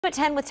At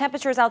 10, with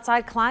temperatures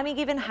outside climbing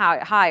even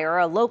higher,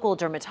 a local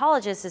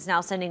dermatologist is now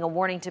sending a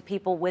warning to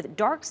people with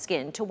dark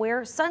skin to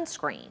wear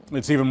sunscreen.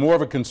 It's even more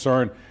of a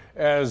concern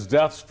as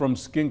deaths from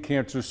skin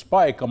cancer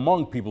spike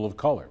among people of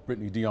color.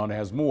 Brittany Dion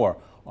has more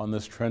on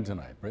this trend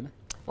tonight. Brittany?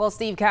 Well,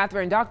 Steve,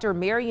 Catherine, Dr.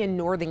 Marion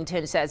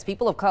Northington says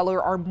people of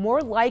color are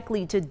more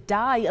likely to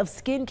die of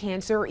skin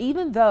cancer,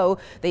 even though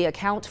they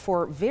account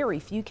for very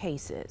few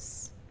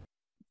cases.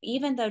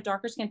 Even though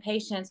darker skin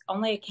patients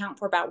only account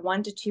for about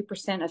 1 to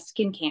 2% of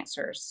skin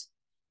cancers,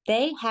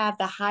 they have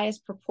the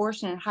highest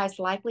proportion and highest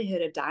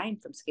likelihood of dying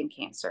from skin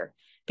cancer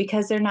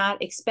because they're not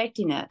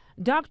expecting it.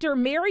 Dr.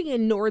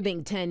 Marion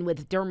Northington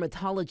with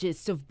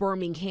Dermatologists of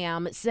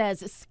Birmingham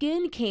says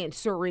skin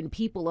cancer in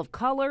people of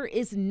color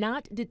is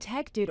not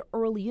detected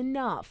early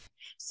enough.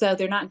 So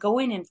they're not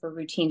going in for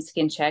routine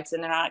skin checks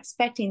and they're not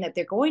expecting that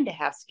they're going to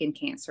have skin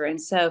cancer.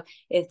 And so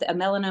if a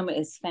melanoma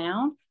is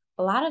found,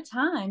 a lot of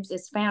times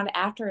it's found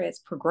after it's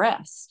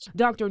progressed.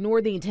 Dr.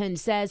 Northington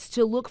says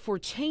to look for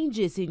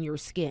changes in your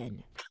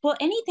skin. Well,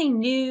 anything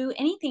new,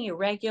 anything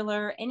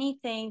irregular,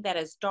 anything that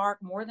is dark,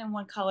 more than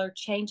one color,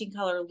 changing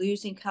color,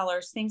 losing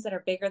colors, things that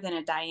are bigger than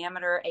a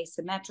diameter,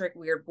 asymmetric,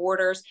 weird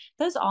borders,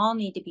 those all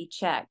need to be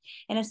checked.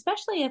 And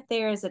especially if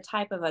there is a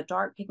type of a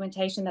dark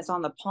pigmentation that's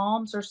on the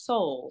palms or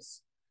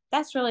soles,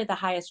 that's really the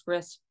highest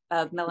risk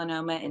of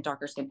melanoma in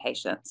darker skin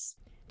patients.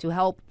 To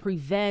help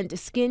prevent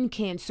skin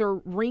cancer,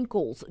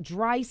 wrinkles,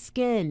 dry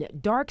skin,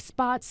 dark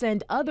spots,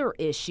 and other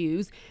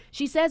issues,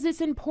 she says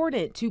it's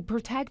important to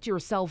protect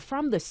yourself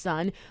from the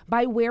sun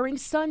by wearing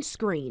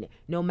sunscreen,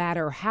 no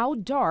matter how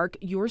dark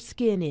your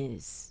skin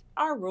is.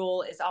 Our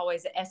rule is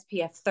always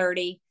SPF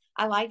 30.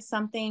 I like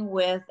something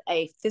with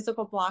a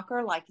physical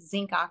blocker like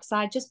zinc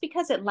oxide just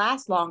because it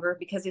lasts longer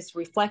because it's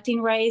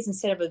reflecting rays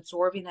instead of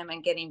absorbing them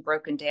and getting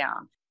broken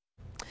down.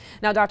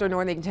 Now, Dr.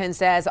 Northington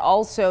says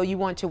also you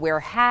want to wear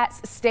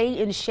hats, stay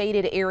in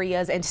shaded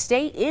areas, and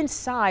stay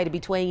inside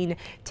between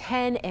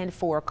 10 and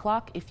 4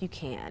 o'clock if you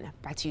can.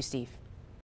 Back to you, Steve.